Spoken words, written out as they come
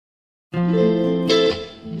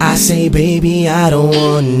I say, baby, I don't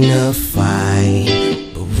wanna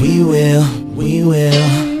fight, but we will.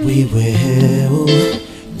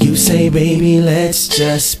 You say, baby, let's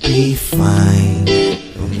just be fine.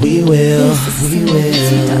 We will.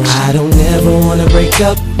 I don't ever wanna break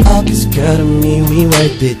up, cause girl, to me, we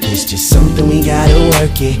worth it. It's just something we gotta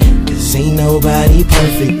work it, cause ain't nobody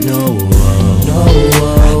perfect, no.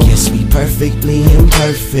 I guess we perfectly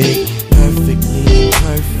imperfect.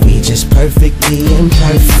 We just perfectly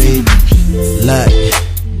imperfect. Look,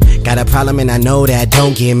 got a problem and I know that.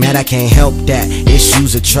 Don't get mad, I can't help that.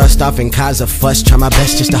 Issues of trust often cause a fuss. Try my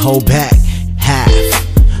best just to hold back half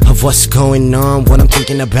of what's going on, what I'm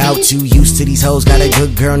thinking about. Too used to these hoes, got a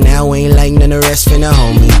good girl now, ain't like none of the rest finna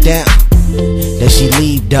hold me down. Then she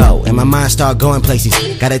leave though, and my mind start going places.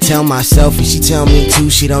 Gotta tell myself, and she tell me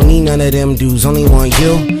too, she don't need none of them dudes, only want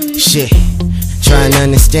you. Shit, trying to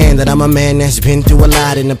understand that I'm a man that's been through a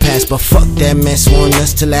lot in the past, but fuck that mess, want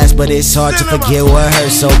us to last. But it's hard to forget what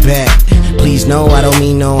hurt so bad. Please know I don't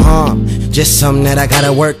mean no harm, just something that I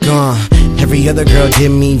gotta work on. Every other girl did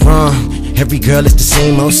me wrong, every girl is the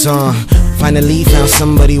same old song. Finally found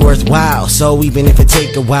somebody worthwhile, so even if it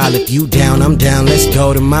take a while, if you down, I'm down, let's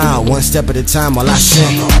go the mile, one step at a time while I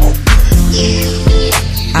sing.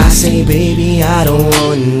 I say, baby, I don't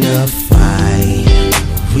wanna fight,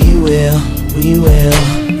 we will.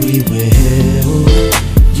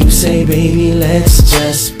 You say, baby, let's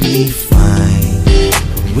just be fine.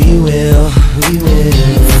 We will.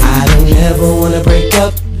 I don't ever wanna break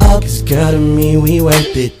up, cause girl, to me, we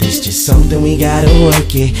worth it. It's just something we gotta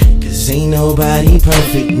work it, cause ain't nobody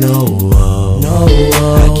perfect, no.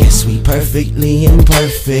 I guess we perfectly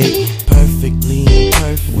imperfect.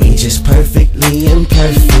 We just perfectly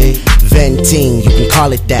imperfect. Venting, you can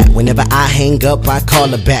call it that. Whenever I hang up, I call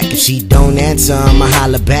her back. If she don't answer, I'ma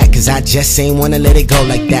holler back, cause I just ain't wanna let it go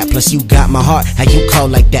like that. Plus you got my heart, how you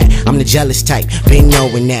cold like that? I'm the jealous type, been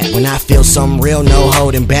knowing that. When I feel something real, no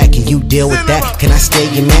holding back. Can you deal with that? Can I stay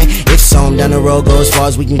your man? If so, I'm down the road, go as far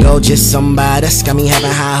as we can go. Just somebody that's got me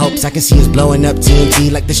having high hopes. I can see us blowing up TNT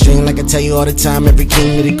like the string. Like I tell you all the time, every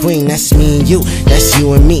king to the queen. That's me and you, that's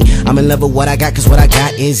you and me. I'm in love with what I got, cause what I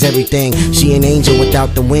got is everything. She an angel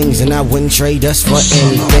without the wings, and I wouldn't trade us for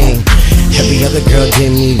anything. Every other girl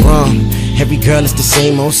did me wrong, every girl is the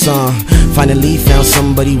same old song. Finally found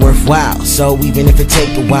somebody worthwhile, so even if it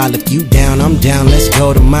take a while, if you down, I'm down, let's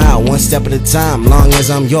go the mile, one step at a time. Long as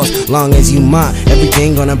I'm yours, long as you mine,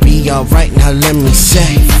 everything gonna be alright. Now let me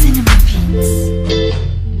say,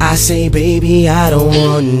 I say, baby, I don't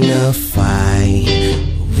wanna fight,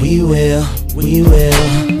 we will.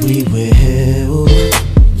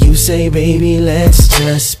 You say, baby, let's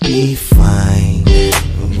just be fine.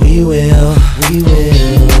 We will.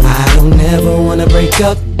 I don't ever wanna break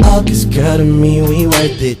up, cause girl, to me, we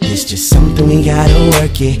worth it. It's just something we gotta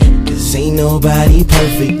work it, cause ain't nobody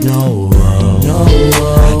perfect, no.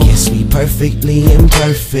 I guess we perfectly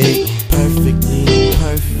imperfect.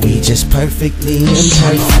 We just perfectly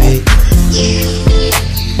imperfect.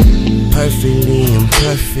 Perfectly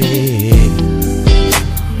imperfect.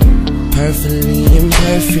 Perfectly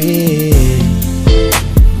imperfect.